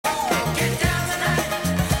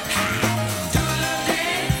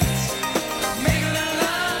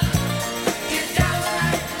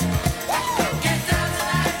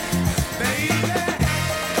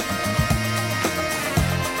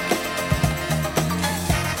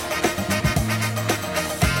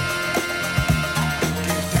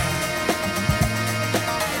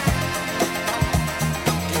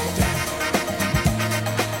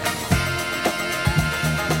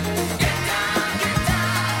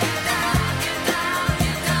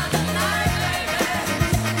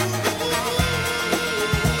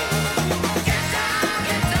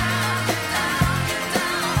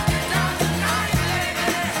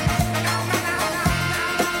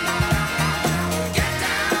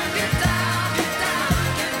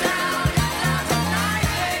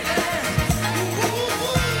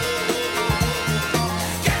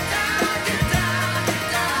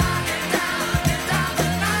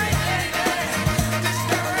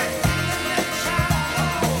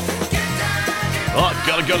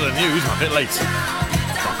Gotta go to the news, I'm a bit late.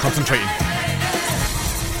 Not concentrating.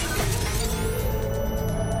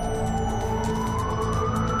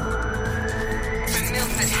 From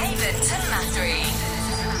Milford Haven to Mattery.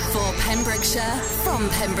 For Pembrokeshire, from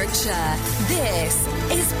Pembrokeshire, this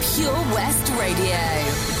is Pure West Radio.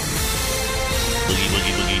 Boogie,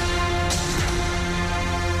 boogie, boogie.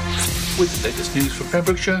 With the latest news from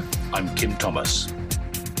Pembrokeshire, I'm Kim Thomas.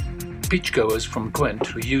 Beachgoers from Gwent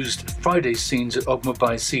who used Friday's scenes at Ogmore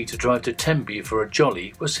by Sea to drive to Tenby for a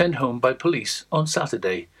jolly were sent home by police on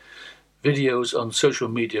Saturday. Videos on social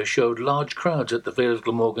media showed large crowds at the Vale of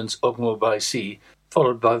Glamorgan's Ogmore by Sea,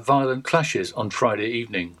 followed by violent clashes on Friday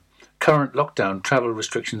evening. Current lockdown travel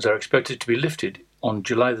restrictions are expected to be lifted on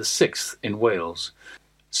July the 6th in Wales.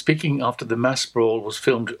 Speaking after the mass brawl was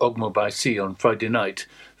filmed at Ogmore by Sea on Friday night,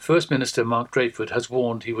 First Minister Mark Drayford has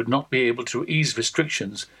warned he would not be able to ease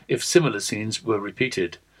restrictions if similar scenes were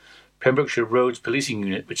repeated. Pembrokeshire Roads Policing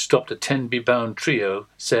Unit, which stopped a Tenby-bound trio,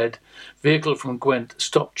 said, "Vehicle from Gwent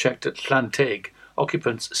stopped checked at Llanteg.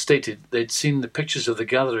 Occupants stated they'd seen the pictures of the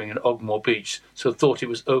gathering at Ogmore Beach, so thought it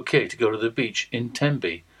was okay to go to the beach in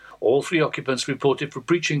Tenby. All 3 occupants reported for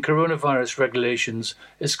breaching coronavirus regulations,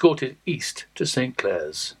 escorted east to St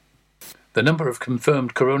Clair's." The number of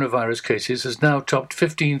confirmed coronavirus cases has now topped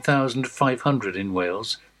 15,500 in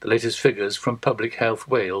Wales. The latest figures from Public Health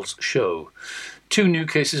Wales show. 2 new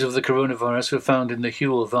cases of the coronavirus were found in the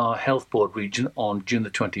Hywel Dda Health Board region on June the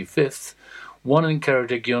 25th, 1 in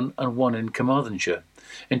Ceredigion and 1 in Carmarthenshire.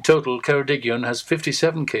 In total, Ceredigion has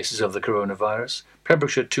 57 cases of the coronavirus,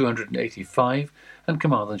 Pembrokeshire 285, and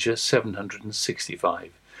Carmarthenshire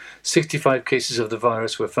 765. 65 cases of the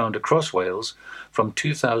virus were found across Wales from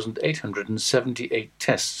 2,878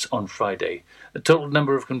 tests on Friday. The total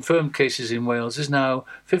number of confirmed cases in Wales is now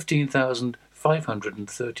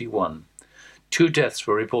 15,531. 2 deaths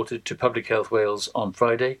were reported to Public Health Wales on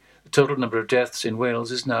Friday. The total number of deaths in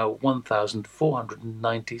Wales is now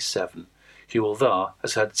 1,497. Hywel Dda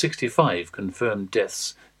has had 65 confirmed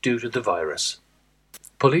deaths due to the virus.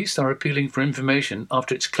 Police are appealing for information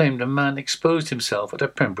after it's claimed a man exposed himself at a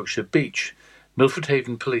Pembrokeshire beach. Milford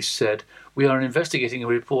Haven Police said, "We are investigating a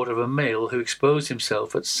report of a male who exposed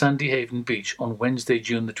himself at Sandy Haven Beach on Wednesday,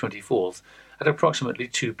 June the 24th, at approximately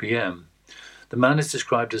 2 p.m. The man is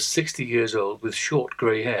described as 60 years old with short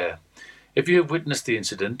grey hair. If you have witnessed the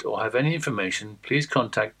incident or have any information, please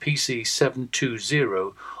contact PC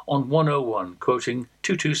 720 on 101, quoting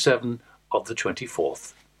 227 of the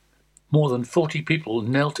 24th. More than 40 people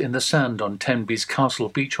knelt in the sand on Tenby's Castle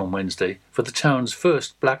Beach on Wednesday for the town's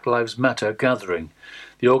first Black Lives Matter gathering.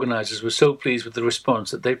 The organisers were so pleased with the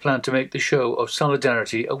response that they plan to make the show of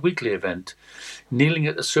solidarity a weekly event. Kneeling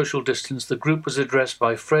at a social distance, the group was addressed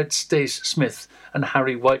by Fred Stace Smith and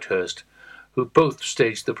Harry Whitehurst, who both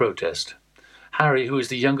staged the protest. Harry, who is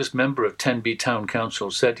the youngest member of Tenby Town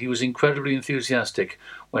Council, said he was incredibly enthusiastic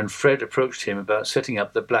when Fred approached him about setting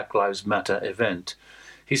up the Black Lives Matter event.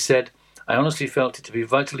 He said, "I honestly felt it to be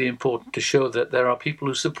vitally important to show that there are people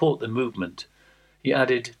who support the movement." He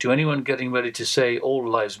added, "To anyone getting ready to say all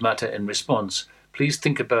lives matter in response, please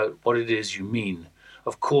think about what it is you mean.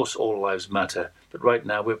 Of course all lives matter, but right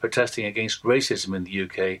now we're protesting against racism in the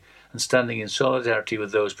UK and standing in solidarity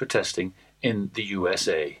with those protesting in the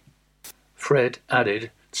USA." Fred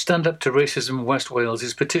added, Stand Up to Racism West Wales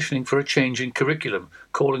is petitioning for a change in curriculum,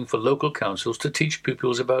 calling for local councils to teach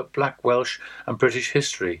pupils about Black, Welsh and British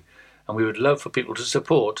history, and we would love for people to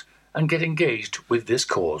support and get engaged with this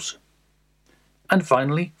cause. And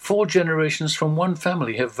finally, 4 generations from one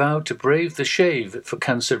family have vowed to brave the shave for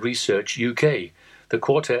Cancer Research UK. The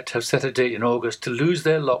quartet have set a date in August to lose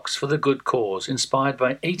their locks for the good cause, inspired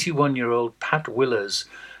by 81-year-old Pat Willers,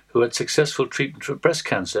 who had successful treatment for breast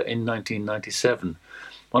cancer in 1997.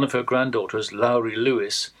 One of her granddaughters, Lowry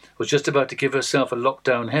Lewis, was just about to give herself a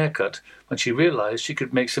lockdown haircut when she realised she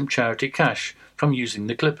could make some charity cash from using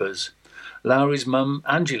the clippers. Lowry's mum,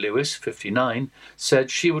 Angie Lewis, 59,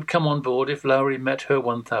 said she would come on board if Lowry met her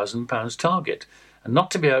 £1,000 target, and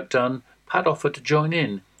not to be outdone, Pat offered to join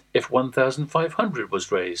in if £1,500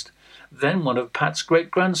 was raised. Then one of Pat's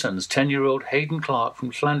great-grandsons, 10-year-old Hayden Clark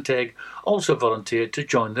from Llanteg, also volunteered to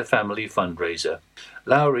join the family fundraiser.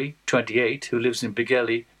 Lowry, 28, who lives in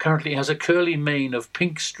Bigelli, currently has a curly mane of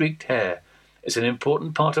pink-streaked hair. "It's an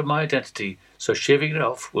important part of my identity, so shaving it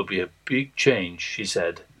off will be a big change," she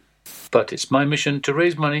said. "But it's my mission to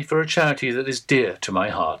raise money for a charity that is dear to my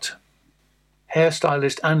heart."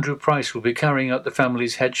 Hairstylist Andrew Price will be carrying out the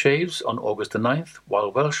family's head shaves on August the 9th, while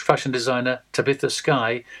Welsh fashion designer Tabitha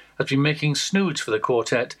Skye has been making snoods for the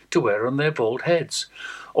quartet to wear on their bald heads.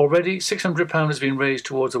 Already, £600 has been raised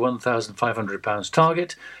towards the £1,500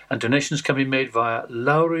 target, and donations can be made via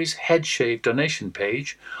Lowry's Head Shave donation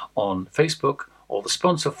page on Facebook or the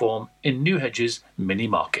sponsor form in New Hedges Mini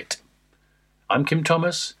Market. I'm Kim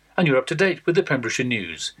Thomas, and you're up to date with the Pembrokeshire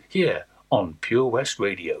News, here on Pure West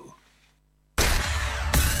Radio.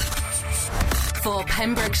 For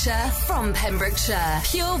Pembrokeshire, from Pembrokeshire,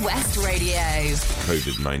 Pure West Radio.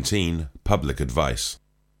 COVID-19 public advice.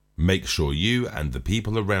 Make sure you and the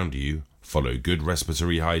people around you follow good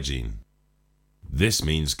respiratory hygiene. This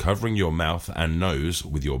means covering your mouth and nose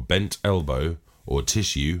with your bent elbow or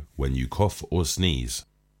tissue when you cough or sneeze.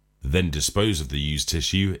 Then dispose of the used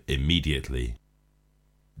tissue immediately.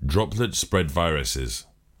 Droplets spread viruses.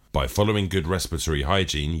 By following good respiratory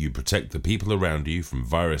hygiene, you protect the people around you from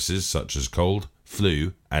viruses such as cold,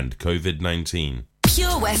 flu, and COVID-19.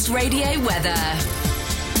 Pure West Radio weather.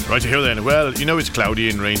 Right here then. Well, you know it's cloudy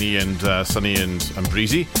and rainy and sunny and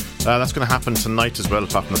breezy. That's going to happen tonight as well,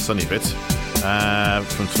 apart from the sunny bit.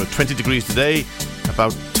 From 20 degrees today,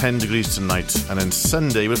 about 10 degrees tonight. And then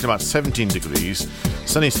Sunday, we're looking at about 17 degrees.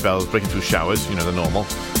 Sunny spells, breaking through showers, you know, the normal.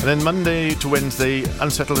 And then Monday to Wednesday,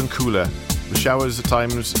 unsettled and cooler, with showers at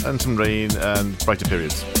times and some rain and brighter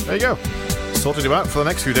periods. There you go. Sorted you out for the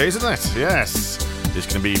next few days, isn't it? Yes. It's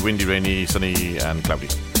going to be windy, rainy, sunny and cloudy.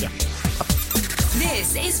 Yeah.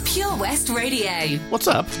 This is Pure West Radio. What's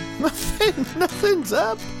up? Nothing's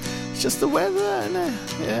up. It's just the weather.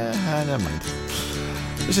 Never mind.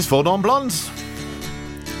 This is 4 Dawn Blondes.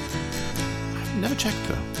 I've never checked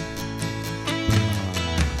though.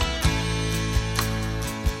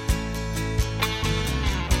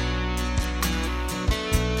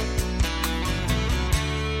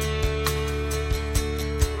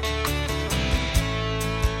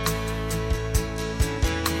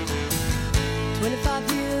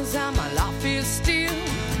 25 years and my life is still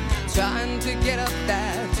trying to get up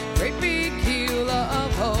that great big hill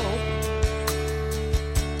of hope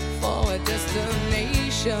for a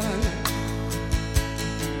destination.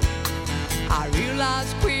 I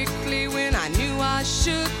realized quickly when I knew I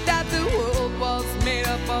should that the world was made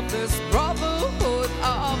up of this brotherhood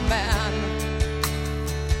of man,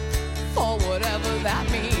 for whatever that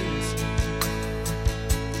means.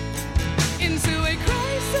 Into a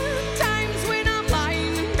crisis times when I'm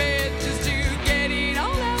lying in bed just to get it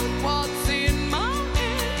all out what's in my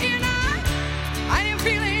head. And I am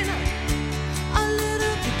feeling a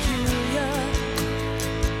little peculiar.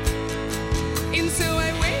 And so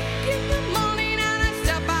I wake in the morning and I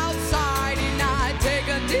step outside and I take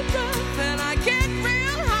a deep breath and I get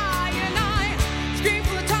real high and I scream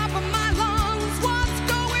from the top of my lungs, what's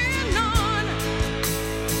going on?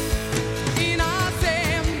 And I say,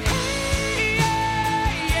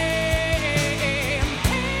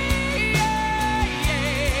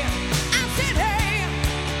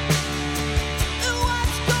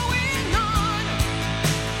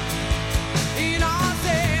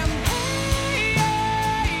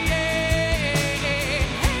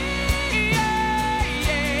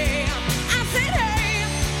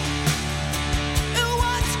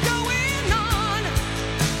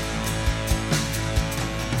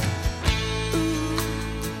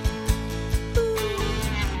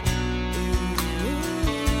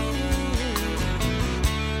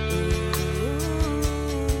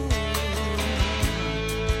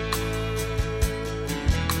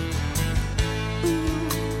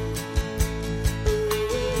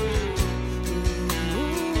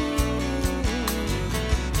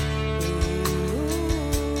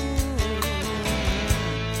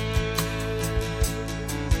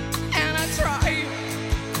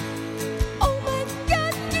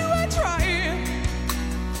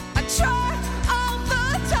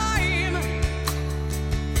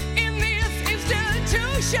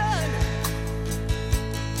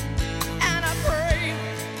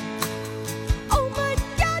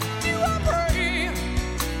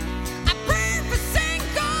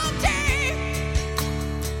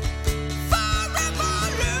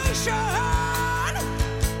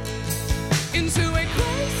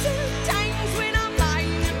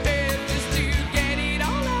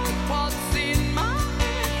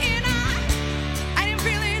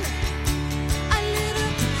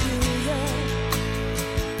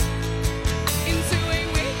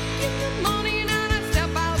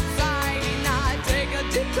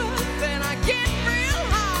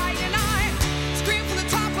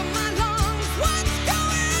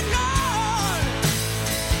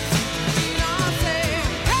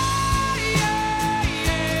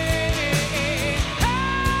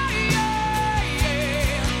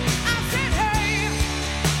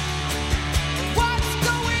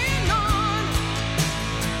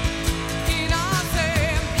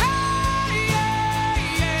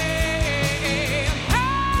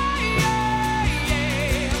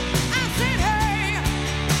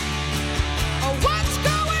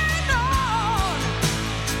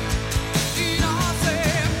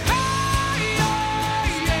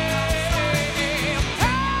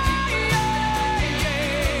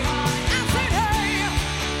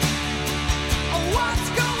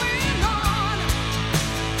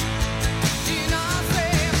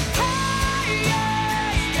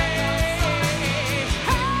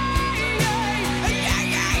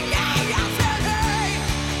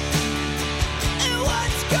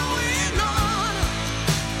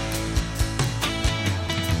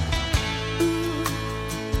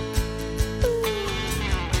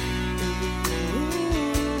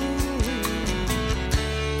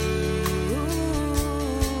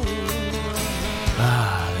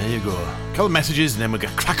 go. A couple of messages and then we'll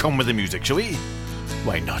get crack on with the music, shall we?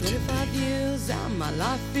 Why not? 25 years and my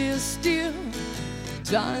life is still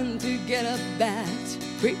trying to get up that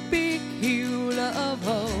great big hill of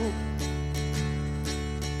hope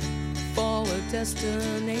for a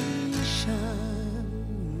destination.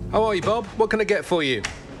 How are you, Bob? What can I get for you?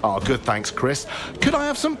 Oh, good, thanks, Chris. Could I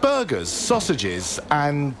have some burgers, sausages,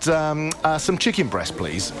 and some chicken breast,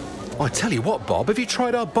 please? I tell you what, Bob, have you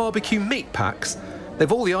tried our barbecue meat packs?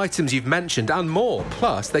 They've all the items you've mentioned and more.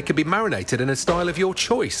 Plus, they can be marinated in a style of your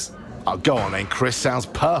choice. Oh, go on then, Chris. Sounds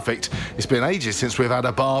perfect. It's been ages since we've had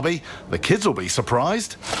a barbie. The kids will be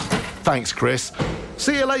surprised. Thanks, Chris.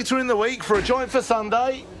 See you later in the week for a joint for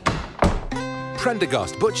Sunday.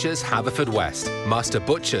 Prendergast Butchers, Haverfordwest. Master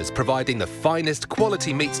Butchers, providing the finest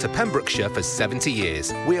quality meats to Pembrokeshire for 70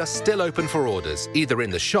 years. We are still open for orders, either in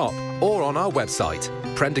the shop or on our website,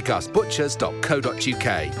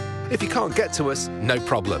 prendergastbutchers.co.uk. If you can't get to us, no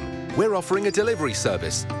problem. We're offering a delivery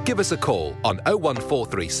service. Give us a call on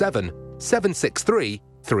 01437 763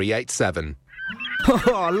 387.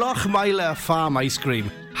 Oh, Lochmeyler Farm Ice Cream.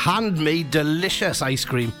 Handmade delicious ice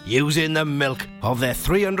cream using the milk of their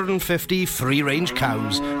 350 free-range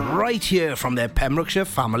cows right here from their Pembrokeshire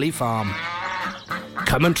family farm.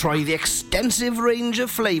 Come and try the extensive range of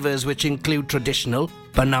flavours which include traditional,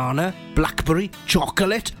 banana, blackberry,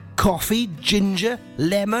 chocolate, coffee, ginger,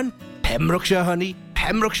 lemon, Pembrokeshire honey,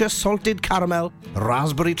 Pembrokeshire salted caramel,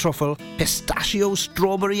 raspberry truffle, pistachio,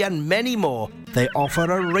 strawberry and many more. They offer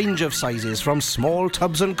a range of sizes from small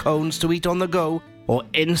tubs and cones to eat on the go or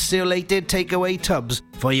insulated takeaway tubs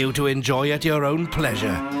for you to enjoy at your own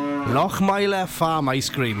pleasure. Lochmeyler Farm Ice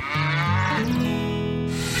Cream.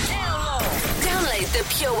 Download the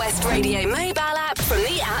Pure West Radio mobile app from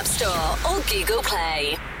the App Store or Google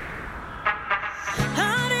Play.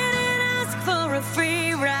 I didn't ask for a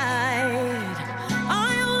free ride.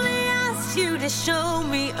 I only asked you to show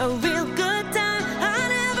me a real good time. I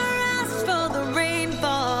never asked for the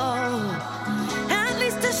rainfall. At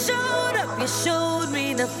least I showed up. You showed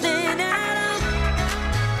me nothing at all.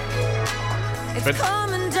 It's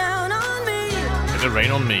coming down on me. It'll rain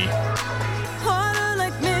on me. Harder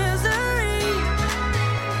like misery.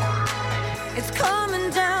 It's coming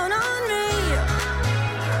down on me.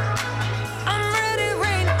 I'm ready,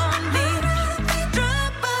 rain on me.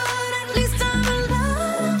 Drop, but at least I'm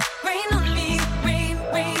alive. Rain on me, rain,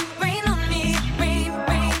 rain, rain on me, rain,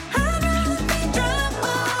 rain. I'd rather be drop,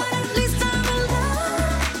 but at least I'm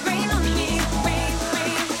alive. Rain on me, rain,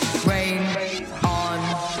 rain, rain on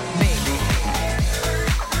me.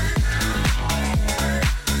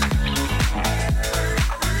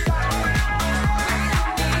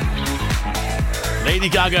 Lady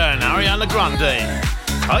Gaga and Ariana Grande.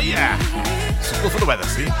 Oh yeah. Suitable for the weather,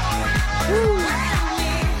 see?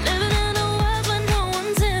 Living in a world where no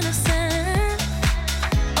one's innocent.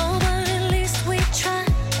 Oh, but at least we try.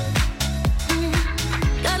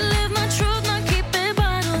 Gotta live my truth, not keep it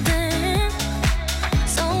bottled in.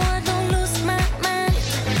 So I don't lose my mind.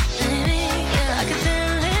 Yeah, I can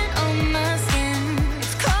feel it on my skin.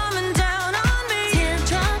 It's coming down on me.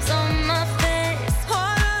 Teardrops on my face.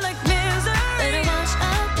 Harder like misery. Better wash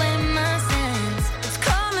away my sins. It's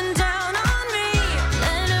coming down on me.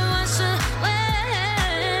 Let it wash away.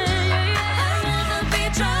 I'd rather be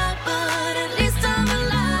dry, but at least I'm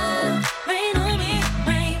alive. Rain on me,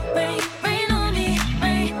 rain, rain, rain on me,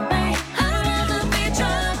 rain, rain. I'd rather be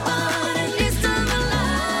dry, but at least I'm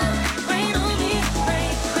alive. Rain on me,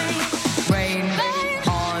 rain, rain, rain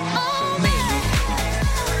on me.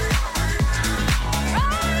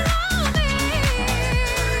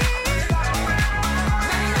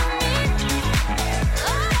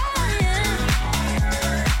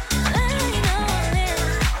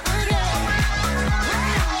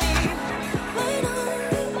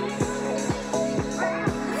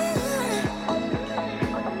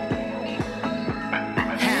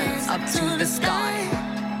 Hands up to the sky.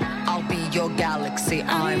 I'll be your galaxy.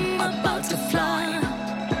 I'm about to fly.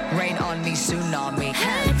 Rain on me, tsunami.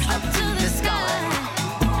 Hands up to the sky.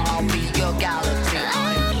 I'll be your galaxy.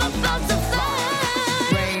 I'm about to fly.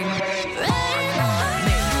 Rain on me. Rain on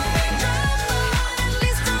me.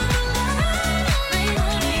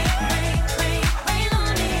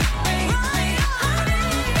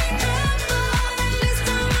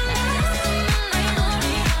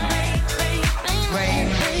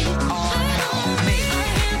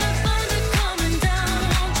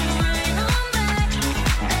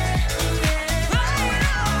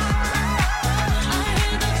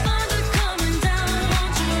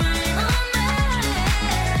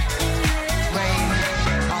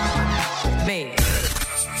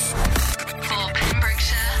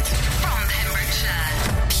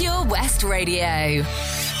 Radio.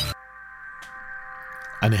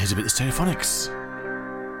 And here's a bit of Stereophonics.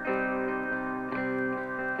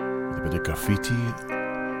 With a bit of graffiti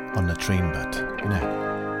on the train butt, you know.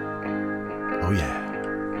 Oh yeah.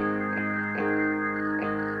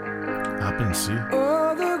 Happens, see?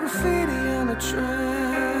 Oh, the graffiti on the train.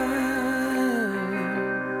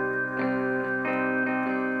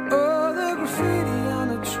 Oh, the graffiti on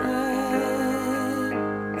the train.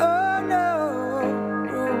 Oh no,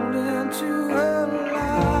 rolled into her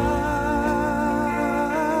life.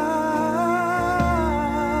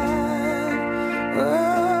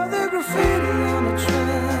 Oh, the graffiti on the train.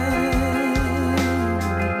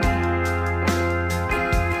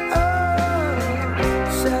 Oh,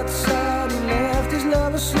 sad, sad, he left his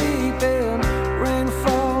lover sleeping. Rain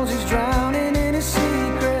falls, he's drowning in his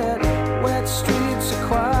secret. Wet streets are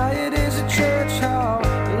quiet as a church hall.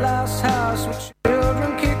 The last house where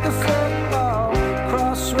children kick the football.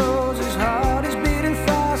 Crossroads, his heart is beating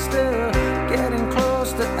faster. Getting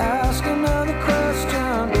close to ask another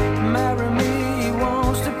question. Marry me, he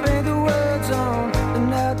wants to paint the words on the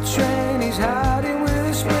night train. He's hiding with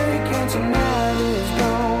his spray can. Tonight is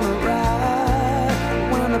gonna ride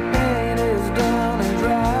when the pain is done and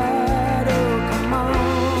dried. Oh, come on.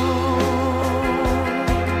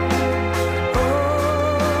 Oh,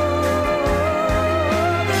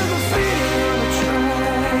 the graffiti on the train.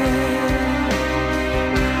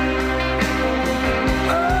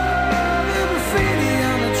 Oh, the graffiti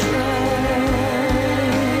on the train.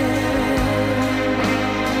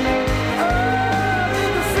 Oh, the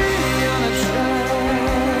graffiti on the train.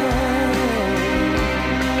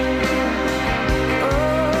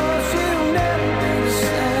 Oh, she'll never be the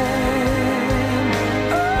same.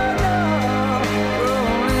 Oh no,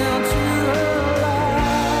 roll into her life.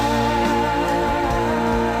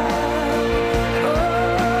 Oh,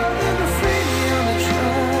 the graffiti on the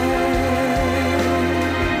train.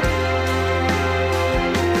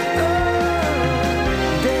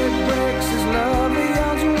 Day breaks his love, he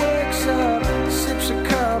yawns and wakes up. Sips a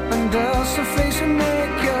cup and dusts her face with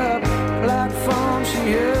makeup. Platform, she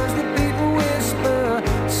hears the people whisper.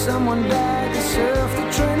 Someone died, they surfed the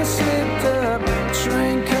train and slipped up.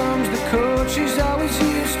 Train comes, the coach she's always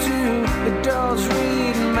used to. The doors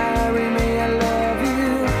read and marry me, I love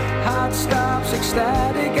you. Heart stops,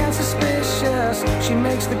 ecstatic and suspicious. She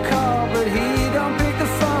makes the call, but he don't pick the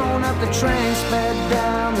phone up. The train sped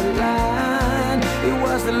down the line. It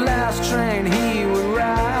was the last train he would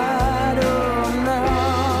ride. Oh no.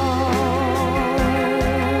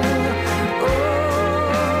 Oh,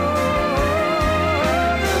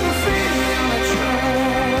 the graffiti on the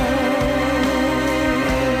train.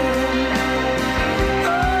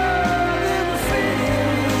 Oh, the graffiti.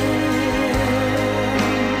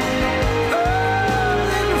 Oh,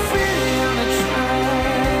 the graffiti on the train.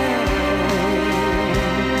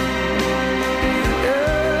 Oh,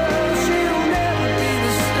 she'll never be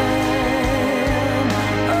the same.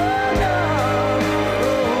 Oh no,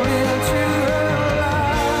 roll into her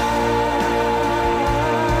life.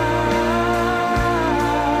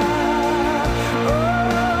 Oh,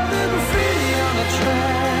 the graffiti on the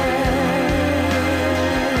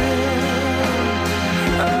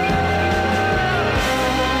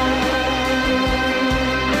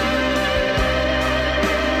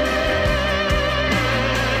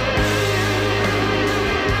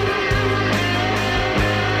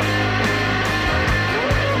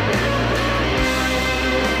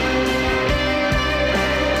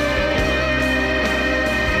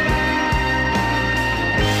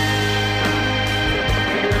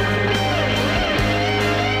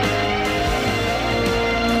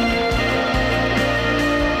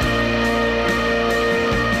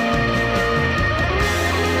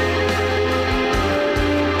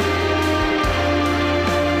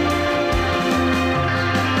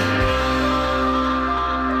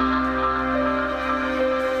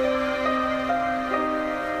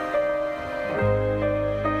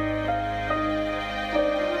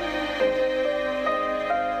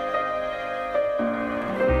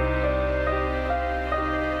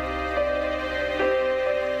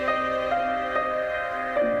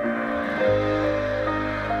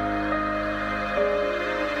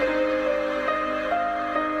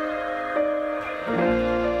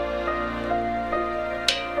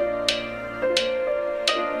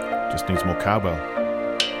Just needs more cowbell.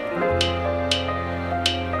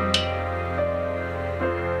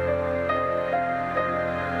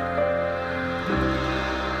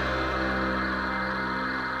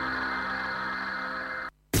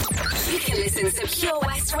 You can listen to Pure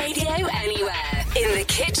West Radio anywhere. In the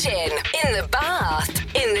kitchen, in the bath,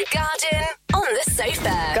 in the garden, on the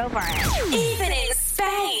sofa. Go for it. Even in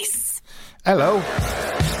space. Hello.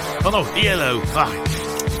 Oh no, yellow.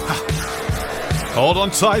 Hold on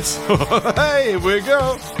tight. Hey, here we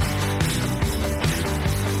go.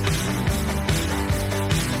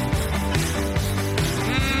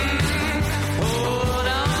 Hold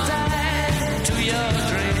on tight to your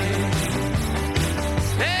dream.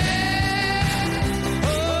 Hey,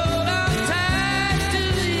 hold on tight to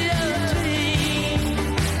your dream.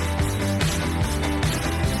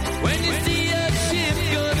 When you see a ship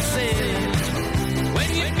go sailing, when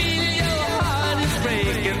you feel your heart is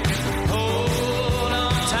breaking, hold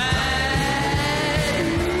on tight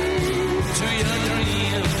to your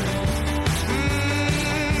dream.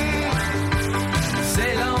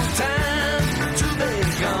 Say long time to be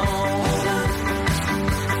gone.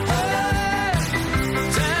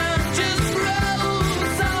 Time just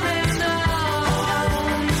rolls on and on.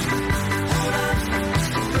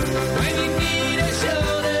 When you need a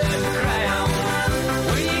shoulder to cry on,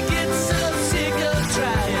 when you get so sick of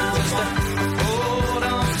trying, just hold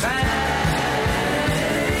on tight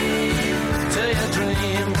to your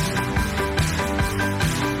dream.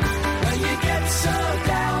 When you get so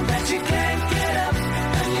down that you can't get up,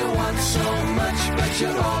 and you want so much but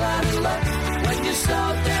you're all out of luck. When you're so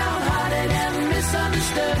downhearted and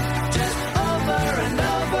misunderstood, just over and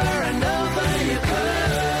over and over you could.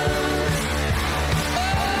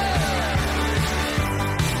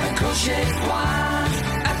 Accrochez-toi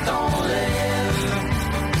à ton rêve.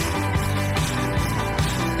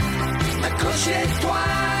 Accrochez-toi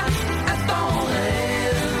à ton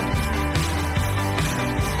rêve.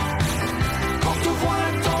 Quand tu vois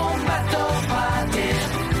ton bateau partir,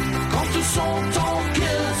 quand tu sens ton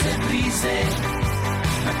cœur s'épuiser,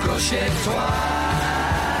 accrochez-toi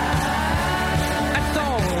à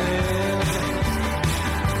ton rêve.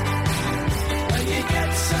 When you get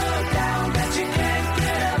so down that you can't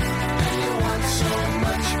get up, and you want so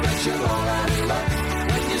much but you're all out of luck.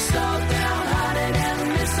 When you're so downhearted and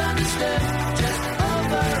misunderstood, just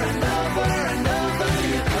over and over and over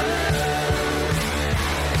you could.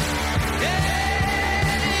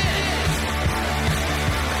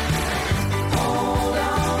 Hold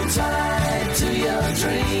on tight to your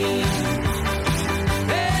dream.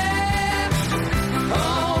 Hey,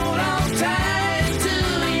 hold on tight to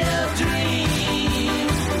your dream.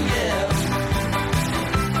 Yeah.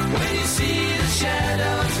 When you see the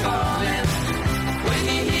shadows falling, when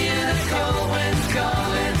you hear the cold wind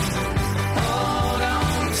calling, hold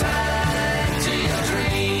on tight to your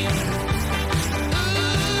dream.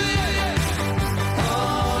 Ooh, yeah.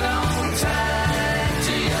 Hold on tight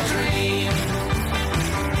to your dream.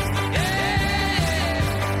 Yeah.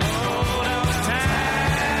 Hold on tight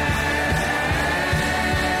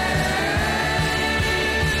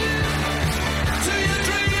to your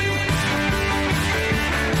dream.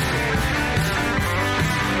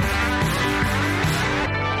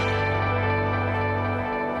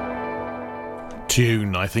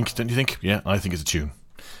 Tune, I think, don't you think? Yeah, I think it's a tune.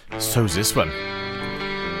 So's this one.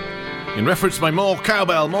 In reference to my more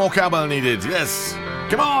cowbell needed. Yes.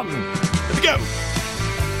 Come on. Here we go.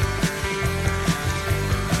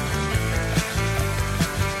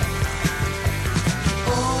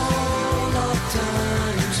 All of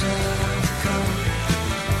times have come.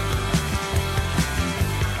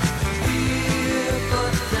 Here,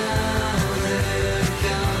 but now they're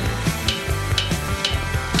gone.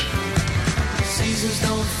 Seasons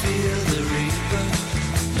don't fear the reaper,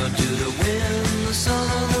 nor do the wind, the sun,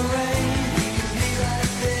 or the rain. We can be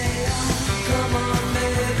like they are. Come on,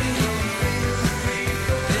 baby, don't feel the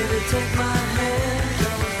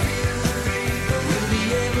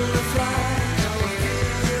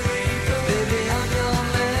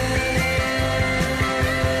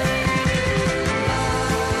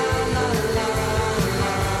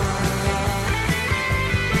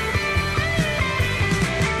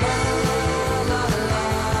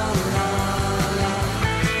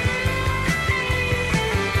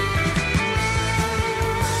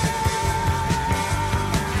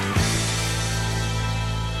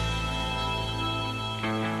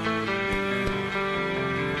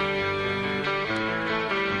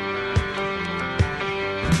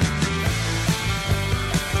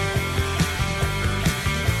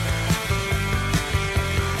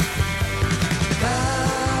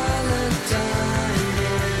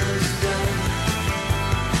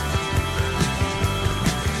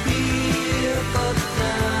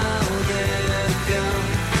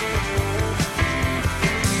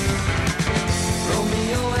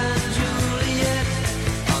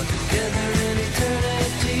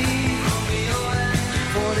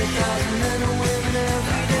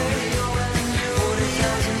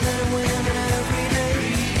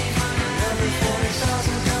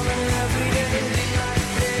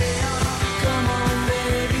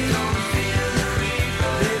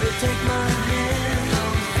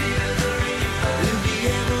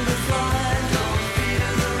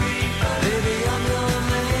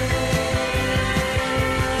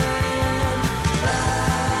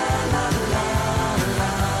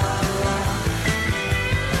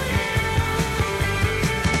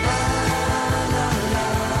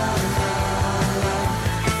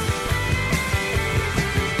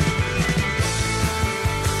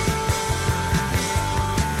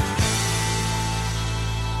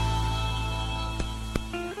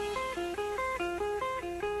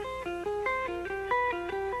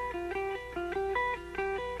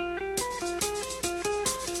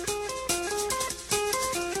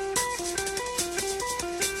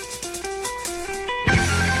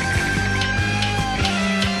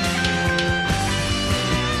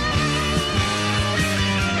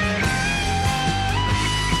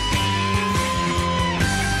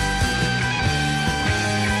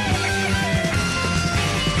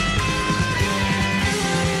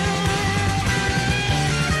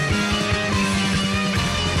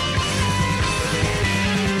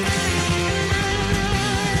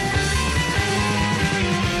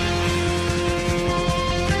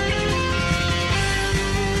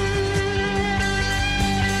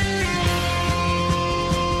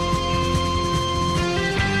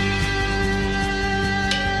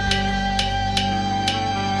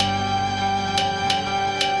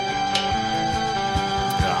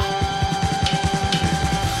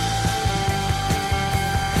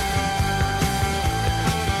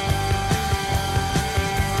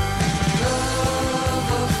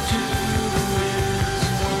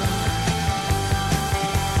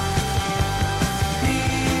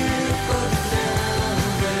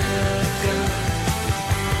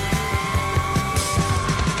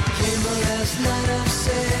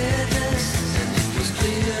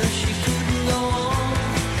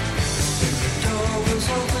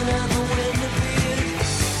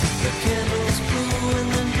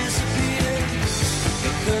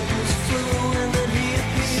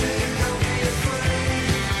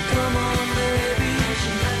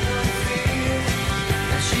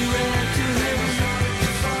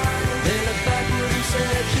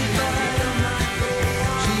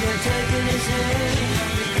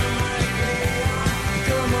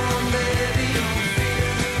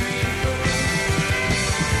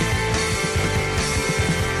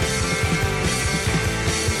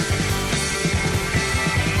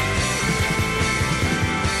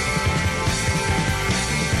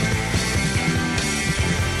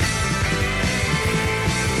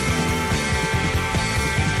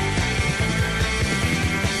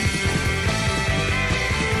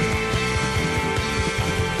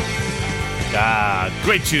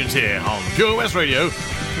Great tunes here on Pure West Radio.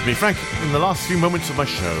 With me, Frank, in the last few moments of my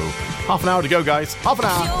show. Half an hour to go, guys. Half an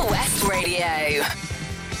hour. Pure West Radio.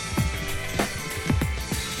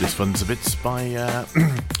 This one's a bit by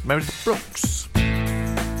Meredith Brooks.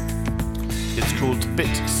 It's called Bit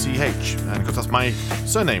CH, and because that's my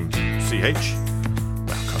surname, CH.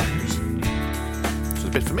 Well, can't use. So it's a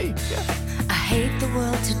bit for me, yeah. I hate the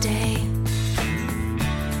world today.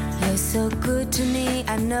 You're so good to me,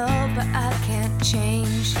 I know, but I can't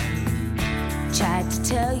change. Tried to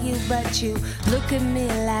tell you, but you look at me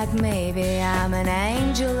like maybe I'm an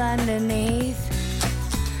angel underneath,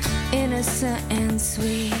 innocent and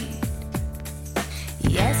sweet.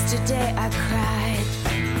 Yesterday I cried.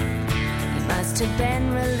 You must have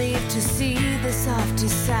been relieved to see the softer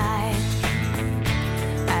side.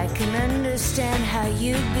 I can understand how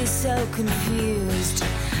you'd be so confused.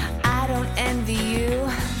 I don't envy you.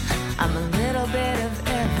 I'm a little bit of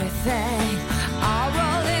everything. I'll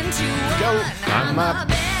roll into Go. one. I'm a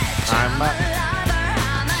bitch. I'm a lover.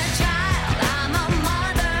 I'm a child. I'm a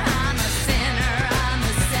mother. I'm a sinner. I'm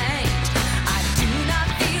a saint. I do not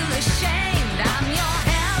feel ashamed. I'm your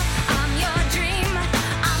hell. I'm your dream.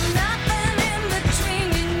 I'm nothing in between.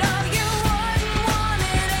 You know you wouldn't want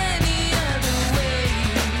it any other way.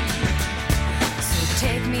 So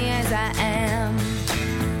take me as I am.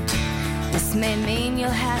 This may mean you'll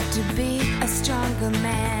have to be a stronger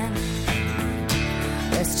man.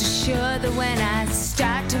 Rest assured that when I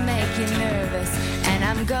start to make you nervous and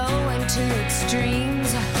I'm going to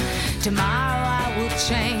extremes, tomorrow I will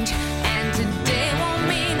change and today won't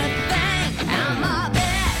mean a thing. I'm a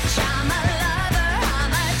bitch, I'm a lover,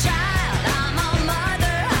 I'm a child, I'm a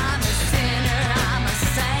mother, I'm a sinner, I'm a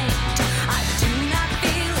saint. I do not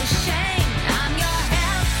feel ashamed. I'm your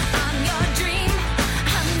hell, I'm your dream.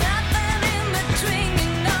 I'm nothing in between. You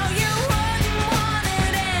know you wouldn't want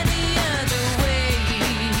it any other way.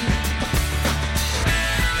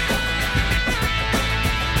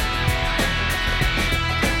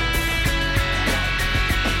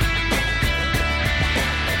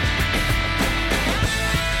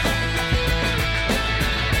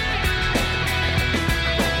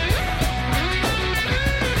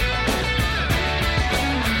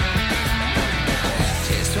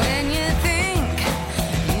 Just when you think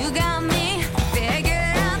you got me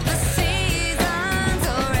figured out, the season's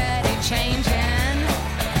already changing.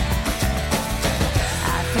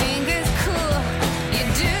 I think it's cool you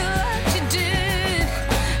do what you do,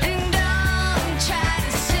 and don't try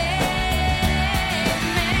to save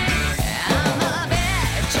me. I'm a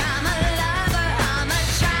bitch, I'm a lover, I'm a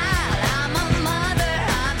child, I'm a mother,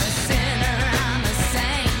 I'm a sinner, I'm a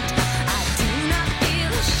saint. I do not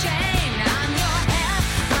feel ashamed. I'm your hell,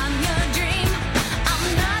 I'm your dream. I'm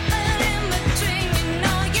nothing in between. You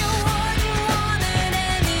know you wouldn't want it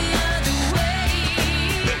any other way.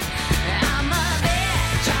 I'm a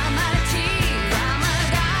bitch, I'm a tease, I'm a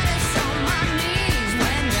goddess on my knees.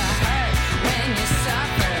 When you hurt, when you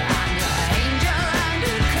suffer, I'm your angel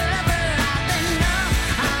undercover. I've been numb,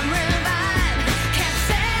 I'm revived. Can't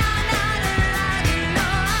say I'm not alive. You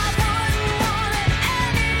know I wouldn't want it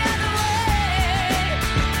any other way.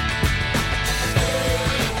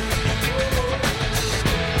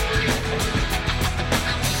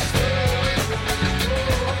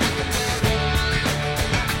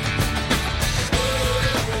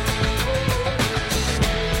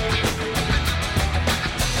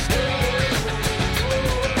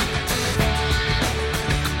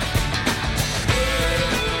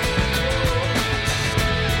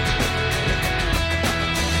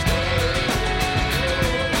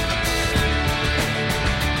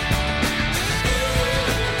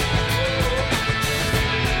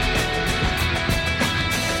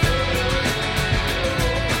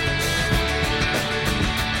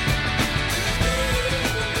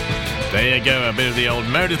 There you go, a bit of the old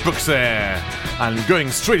Meredith Brooks there. And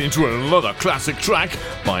going straight into another classic track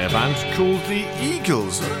by a band called the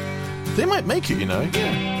Eagles. They might make it, you know.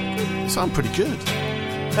 Yeah, they sound pretty good.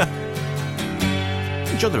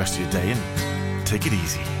 Enjoy the rest of your day and take it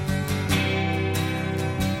easy.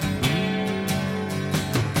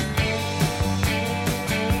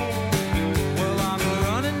 Well, I'm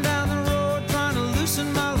running down the road trying to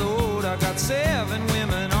loosen my load. I got 7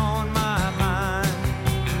 women on my mind.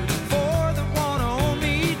 4 that wanna own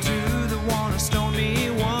me, 2 that wanna stone me,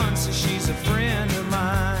 1 says she's a friend of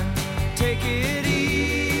mine. Take it easy,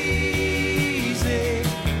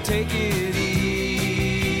 take it easy.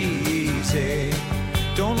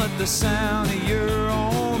 Don't let the sound of your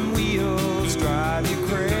own wheels drive you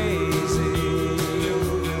crazy.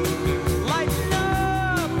 Lighten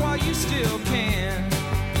up while you still can.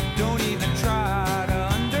 Don't even try to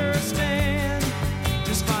understand.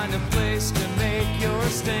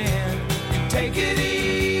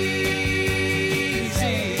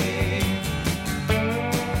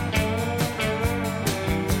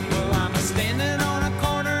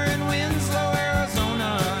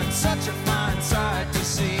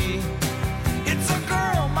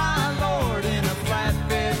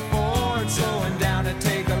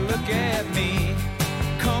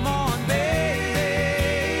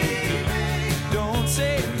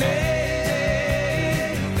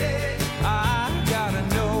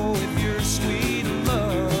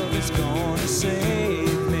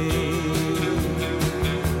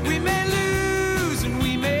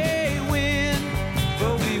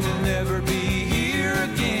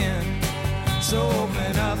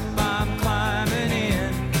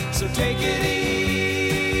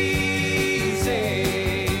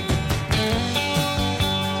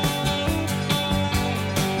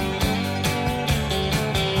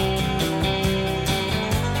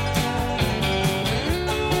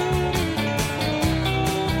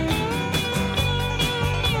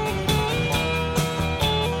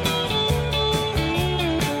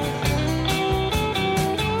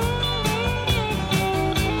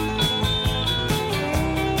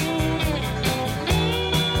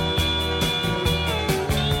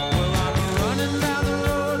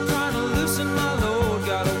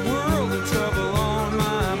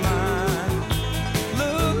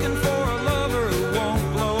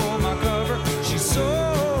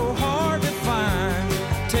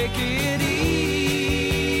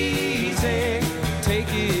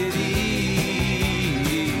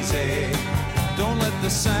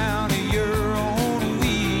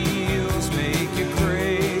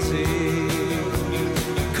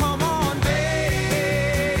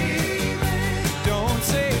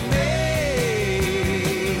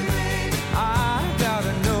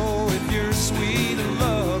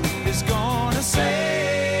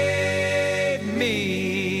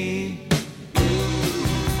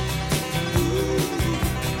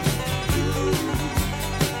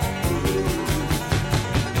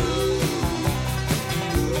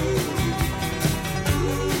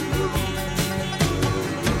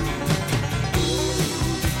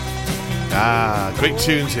 Great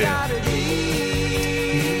tunes here.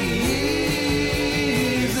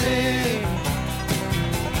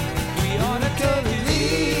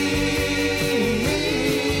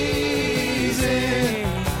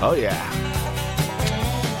 Oh yeah.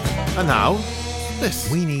 And now, this.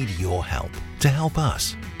 We need your help to help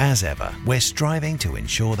us. As ever, we're striving to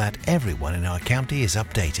ensure that everyone in our county is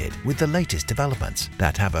updated with the latest developments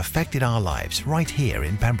that have affected our lives right here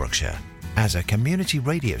in Pembrokeshire. As a community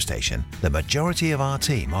radio station, the majority of our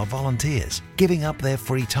team are volunteers, giving up their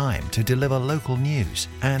free time to deliver local news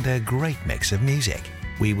and a great mix of music.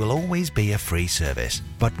 We will always be a free service,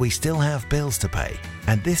 but we still have bills to pay,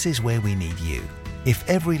 and this is where we need you. If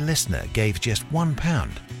every listener gave just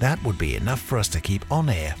 £1, that would be enough for us to keep on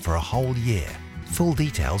air for a whole year. Full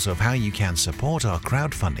details of how you can support our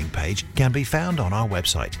crowdfunding page can be found on our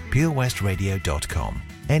website, purewestradio.com.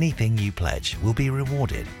 Anything you pledge will be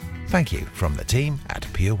rewarded. Thank you from the team at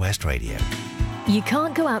Pure West Radio. You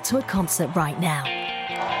can't go out to a concert right now.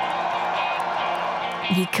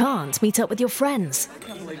 You can't meet up with your friends.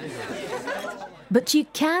 But you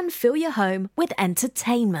can fill your home with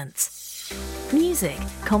entertainment. Music,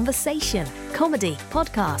 conversation, comedy,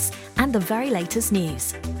 podcasts, and the very latest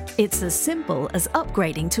news. It's as simple as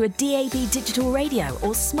upgrading to a DAB digital radio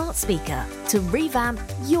or smart speaker to revamp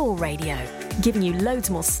your radio, giving you loads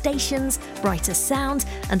more stations, brighter sound,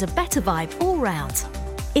 and a better vibe all round.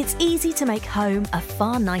 It's easy to make home a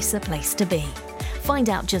far nicer place to be. Find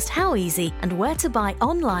out just how easy and where to buy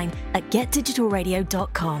online at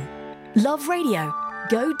getdigitalradio.com. Love radio.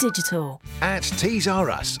 Go digital. At Tees R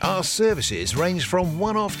Us, our services range from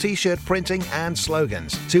one-off t-shirt printing and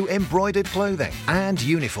slogans to embroidered clothing and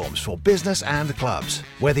uniforms for business and clubs.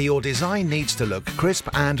 Whether your design needs to look crisp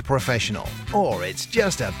and professional, or it's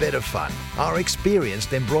just a bit of fun, our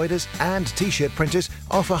experienced embroiders and t-shirt printers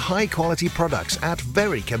offer high-quality products at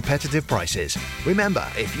very competitive prices. Remember,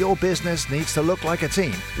 if your business needs to look like a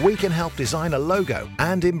team, we can help design a logo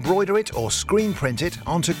and embroider it or screen print it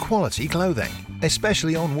onto quality clothing, especially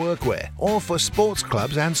on workwear or for sports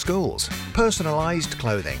clubs and schools. Personalised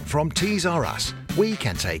clothing from Tees R Us. We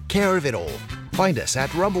can take care of it all. Find us at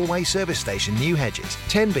Rumbleway Service Station, New Hedges,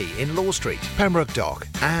 10B in Law Street, Pembroke Dock,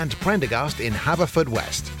 and Prendergast in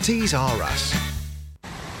Haverfordwest. Tees R Us.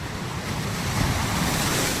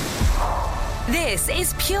 This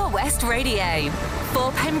is Pure West Radio.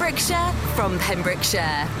 For Pembrokeshire, from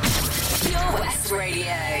Pembrokeshire. Pure West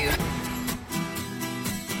Radio.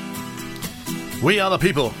 We are the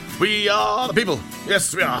people. We are the people.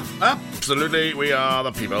 Yes, we are. Absolutely, we are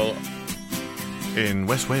the people. In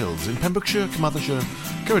West Wales, in Pembrokeshire, Carmarthenshire,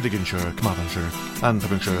 Ceredigion-shire, Carmarthenshire, and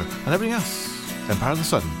Pembrokeshire, and everything else. Empire of the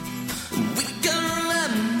Sun. We can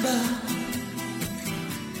remember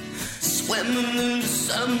swimming in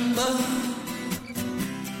December,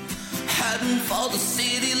 heading for the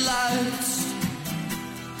city lights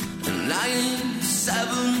in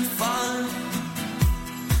 1975.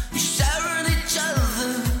 We shared each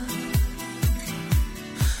other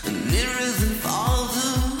nearer than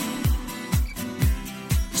farther.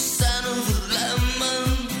 The scent of the lemon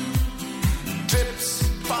drips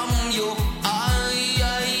from your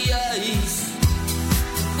eyes.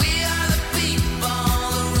 We are the people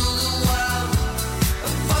that rule the world,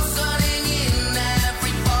 for starting in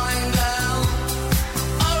every boy and girl,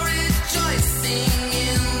 all rejoicing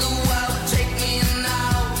in the world. Take me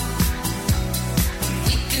now.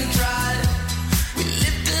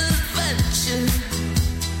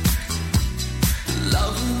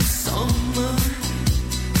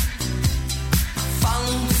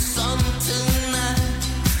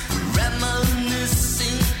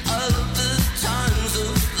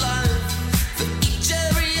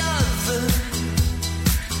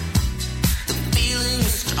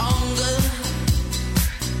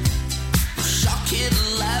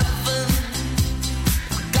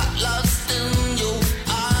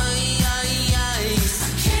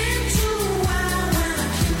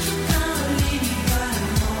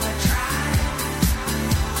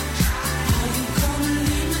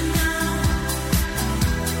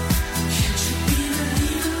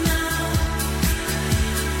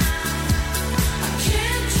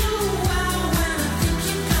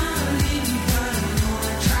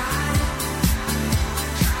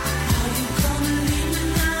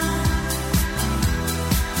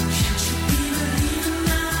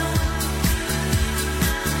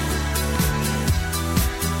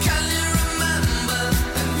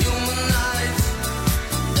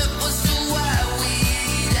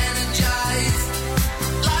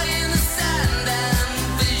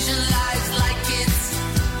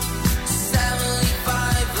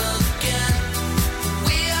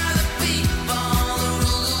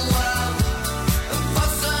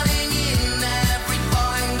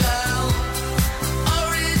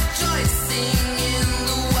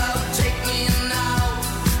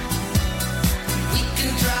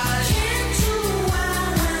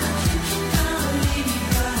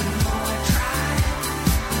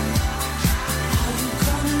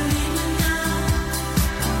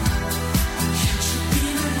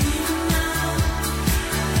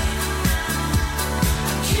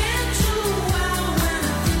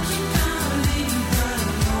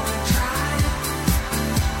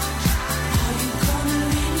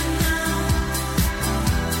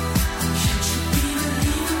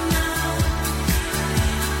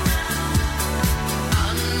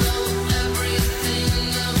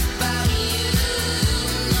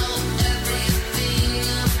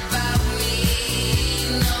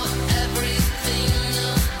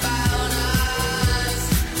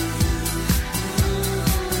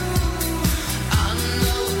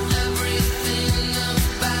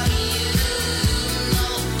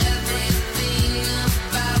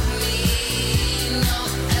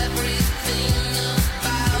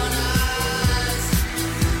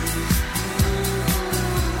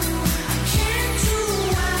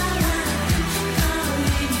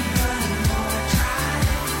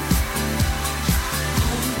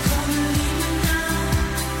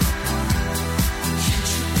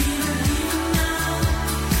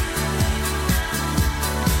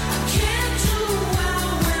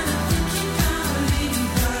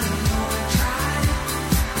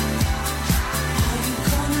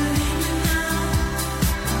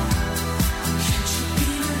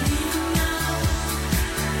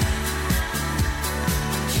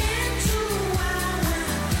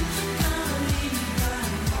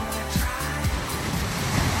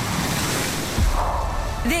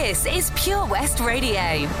 This is Pure West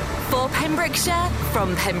Radio. For Pembrokeshire,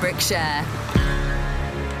 from Pembrokeshire.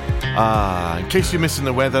 In case you're missing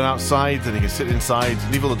the weather outside, then you can sit inside,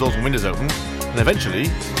 leave all the doors and windows open, and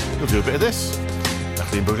eventually you'll do a bit of this.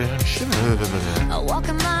 I walk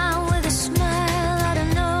a mile with a smile. I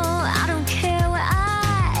don't know, I don't care where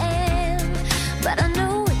I am, but I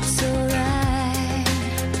know it's alright.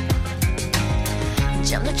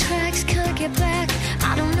 Jump the tracks, can't get back.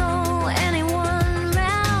 I don't know anyone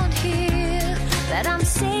round here, but I'm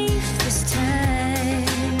safe this time.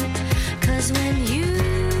 'Cause when you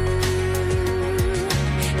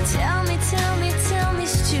tell me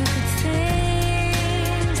stupid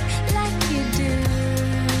things like you do,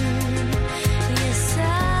 yes, I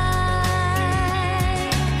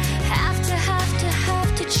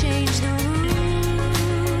have to change the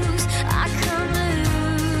rules. I can't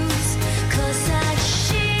lose, 'cause I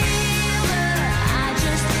shiver, I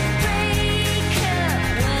just break up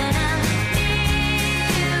when I'm near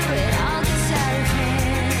you. It all gets out of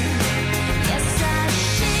hand. Yes, I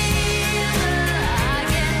shiver, I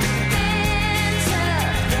get better.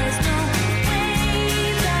 There's no way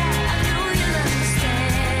that I know you'll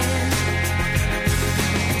understand.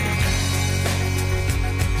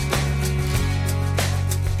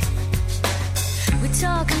 We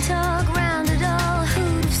talk and talk round it all.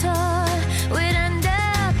 Who'd have thought we'd end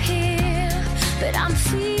up here? But I'm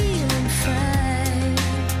feeling fine.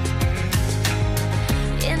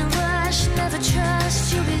 In a rush, never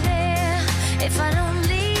trust you'll be there if I'd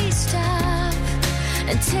only stop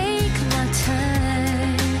and take my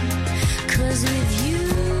time. 'Cause with you,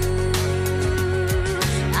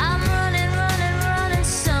 I'm running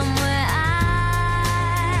somewhere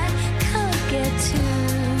I can't get to.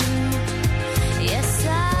 Yes, I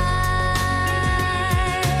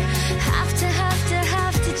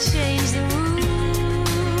have to change the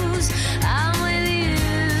rules. I'm with you,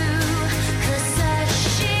 'cause I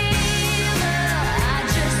shiver, I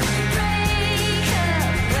just break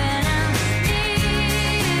up when I'm near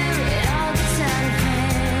you. It all gets out of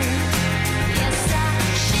hand. Yes, I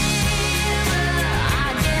shiver, I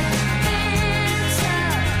get better.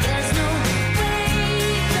 There's no way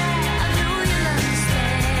that I know you'll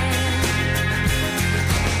understand.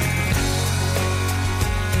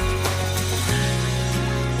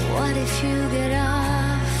 What if you get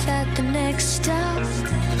off at the next stop?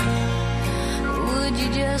 Would you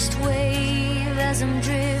just wave as I'm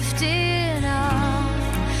drifting off?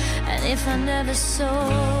 And if I never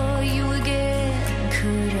saw you again,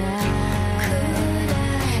 could I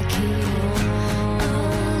keep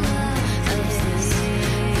all of this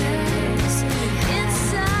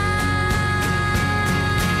inside?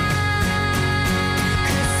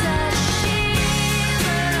 'Cause I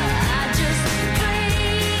shiver, I just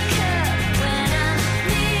break up when I'm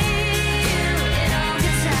near you. It all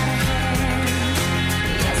gets out of hand.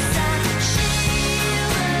 Yes, I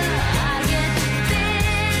shiver, I get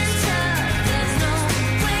better. There's no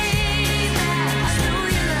way that I know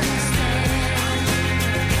you'll understand.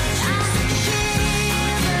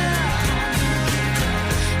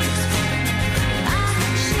 I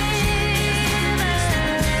shiver,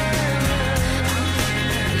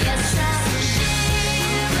 yes, I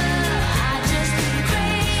shiver, I just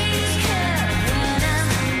break up when I'm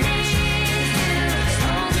near you. It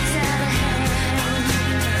all gets out of hand.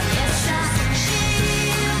 Yes, I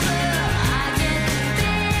shiver, I get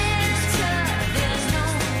better. There's no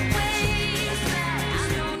way that I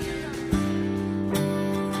know you'll.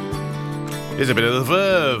 Here's a bit of the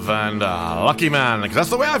Verve and Lucky Man, because that's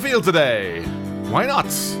the way I feel today. Why not?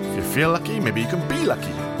 If you feel lucky, maybe you can be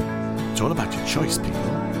lucky. It's all about your choice, people.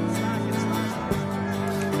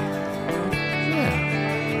 Yeah,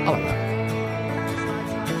 I like that.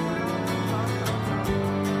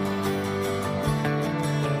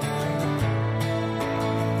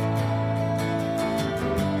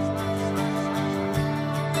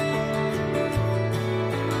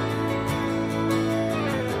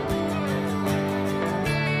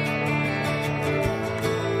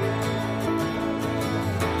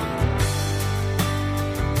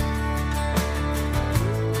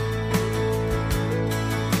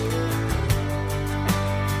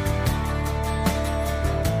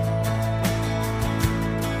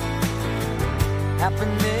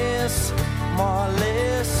 Happiness, more or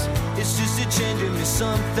less, it's just a change in me,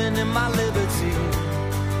 something in my liberty.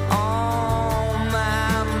 On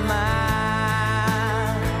my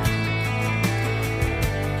mind.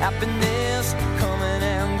 Happiness coming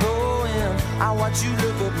and going. I watch you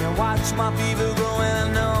look at me, watch my fever growing. I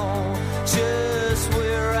know just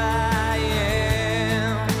where I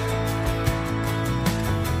am.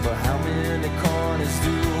 But how many corners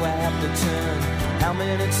do I have to turn? How How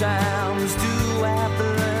many times do I have to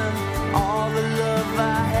learn? All the love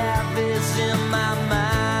I have is in my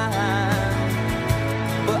mind.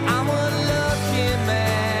 But I'm a lucky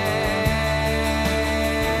man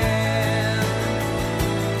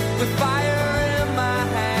with fire in my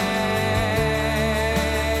hands.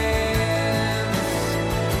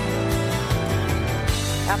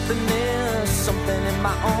 Happiness, something in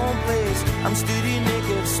my own place. I'm steady,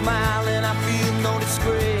 naked, smiling. I feel no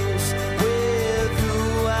disgrace with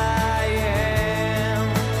who I am.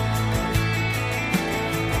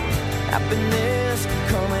 Happiness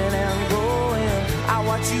coming and going. I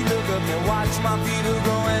watch you look at me, watch my feet are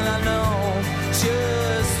growing. I know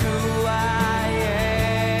just who I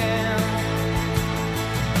am.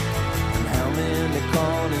 And how many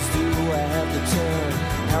corners do I have to turn?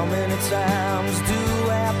 How many times do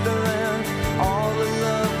I have to learn? All the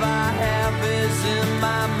love I have is in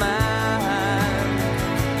my mind.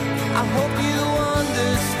 I hope you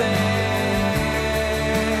understand.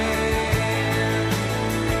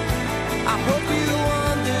 I hope you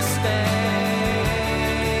understand.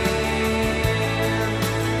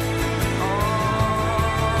 Oh,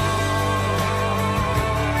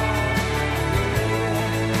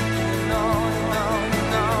 no, no,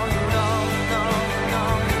 no, no, no, no,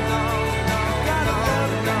 no. Gotta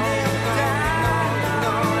love me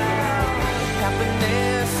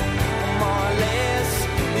happiness, more or less.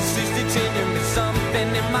 It's just a changing me something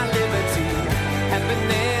in my liberty.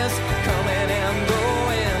 Happiness coming and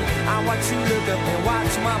going. I watch you look up and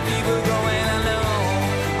watch my people growing. I know.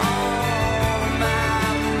 Oh, my,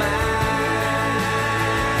 my.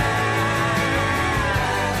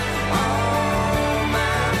 Oh,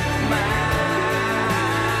 my, my.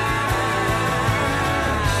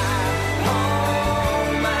 Oh,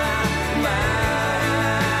 my, my.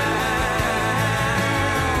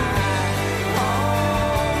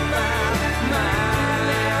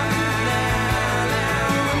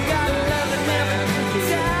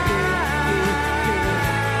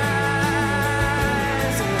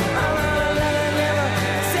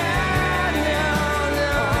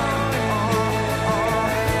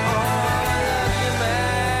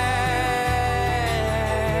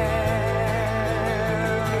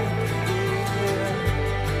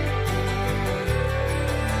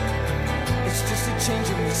 It's just a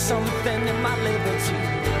changing me something in my liberty.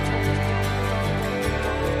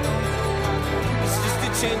 It's just a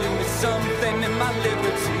changing me something in my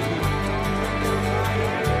liberty.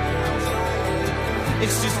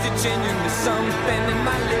 It's just a changing me something in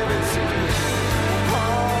my liberty. Oh,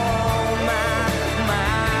 my, my.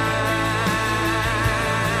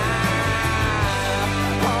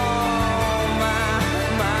 Oh, my,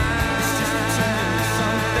 my. It's just a changing me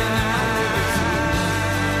something in my liberty.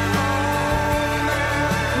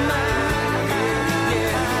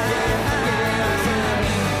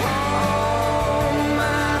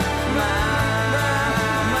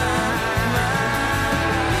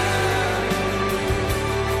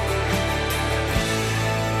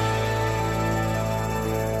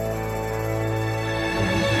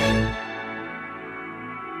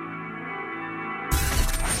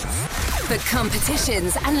 For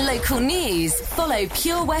competitions and local news, follow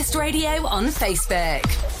Pure West Radio on Facebook.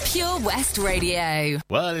 Pure West Radio.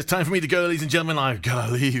 Well, it's time for me to go, ladies and gentlemen. I've got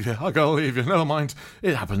to leave you. I've got to leave you. Never mind.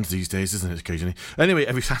 It happens these days, doesn't it, occasionally? Anyway,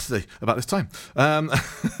 every Saturday about this time.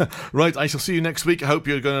 Right, I shall see you next week. I hope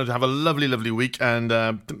you're going to have a lovely, lovely week. And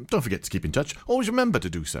don't forget to keep in touch. Always remember to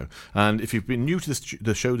do so. And if you've been new to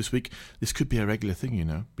the show this week, this could be a regular thing, you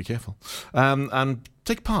know. Be careful. And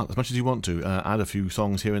take part as much as you want to. Add a few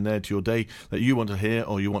songs here and there to your day that you want to hear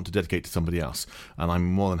or you want to dedicate to somebody else. And I'm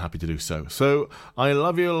more than happy to do so. So I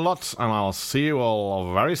love you a lot, and I'll see you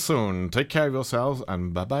all very soon. Take care of yourselves,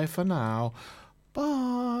 and bye-bye for now.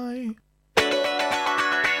 Bye.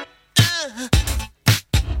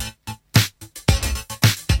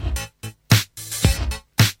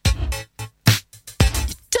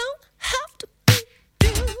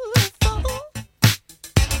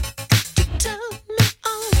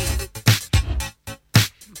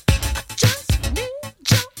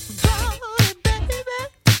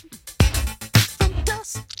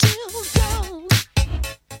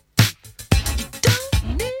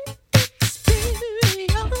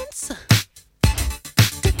 Experience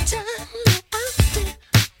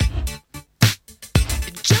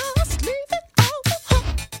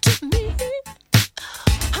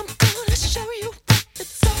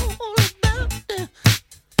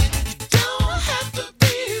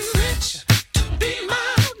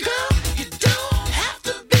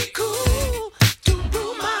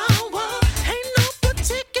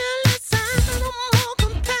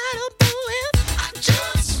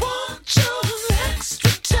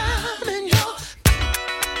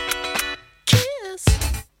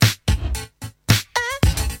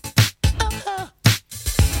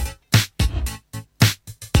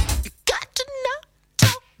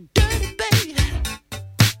baby.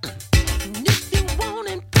 If you won't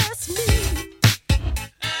impress me,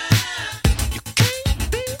 you can't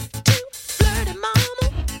be too flirty, mama.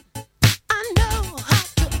 I know how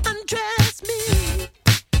to undress me.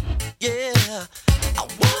 Yeah, I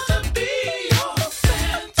wanna be your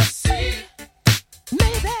fantasy.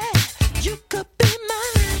 Maybe you could be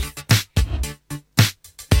mine.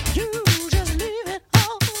 You just leave it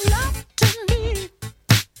all up to me.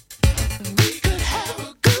 We could have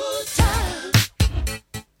a good time.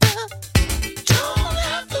 You don't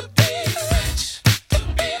have to be rich to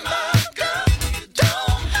be my girl. You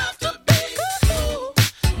don't have to be cool.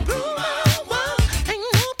 Rule my world. Ain't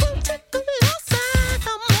no particular sign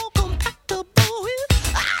I'm more compatible with.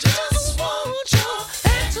 I just want your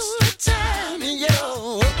excellent time and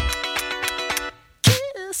your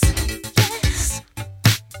kiss. Yes.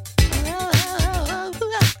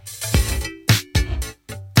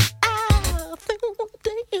 I think we'll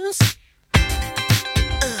dance.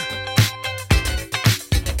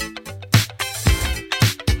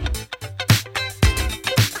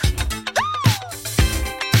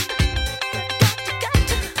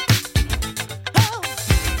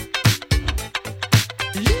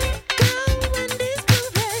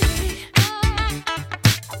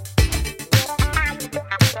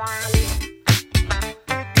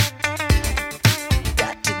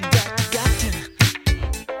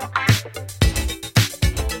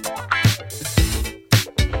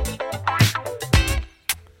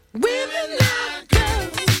 Women like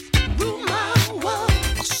girls rule my world.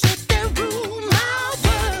 I said they rule my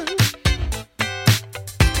world.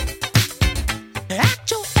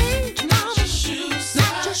 At your age, mama,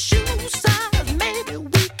 not your shoe size. Maybe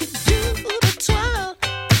we could do the twirl.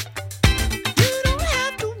 You don't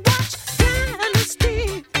have to watch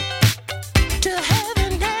Dynasty to have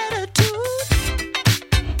an attitude.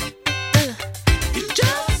 You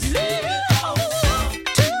just leave it all up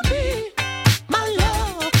to me. My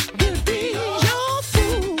love will be your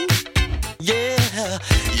fool. Yeah,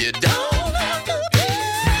 you don't have to be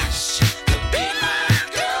rich to be my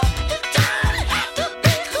girl. You don't have to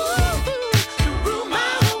be cool to rule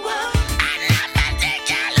my world. And I'm not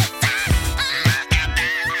taking your time. Look at me,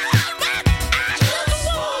 I just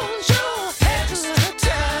want your extra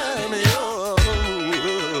time and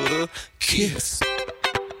your kiss.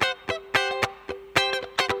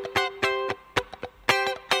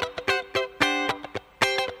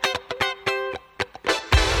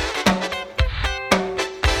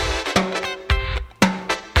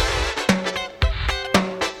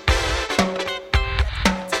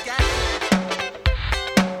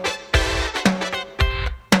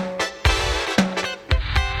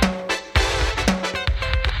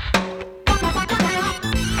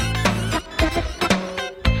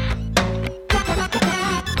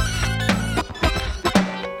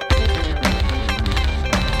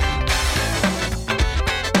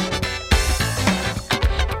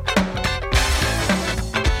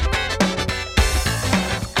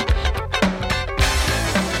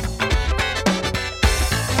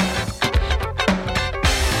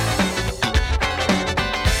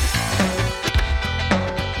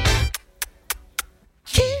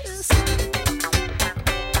 Kiss.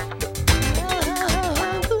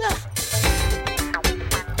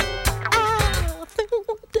 I think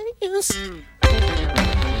we'll dance.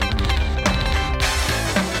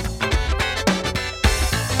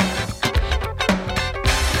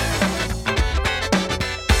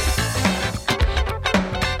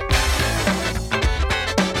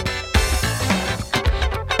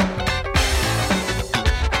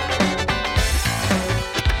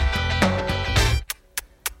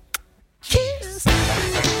 Kiss.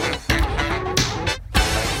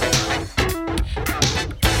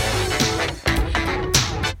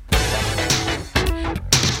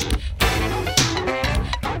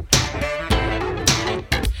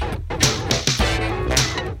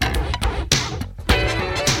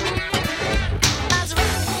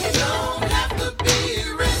 You don't have to be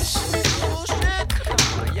rich.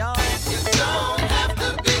 You don't have to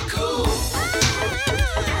be cool.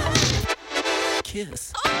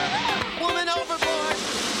 Kiss.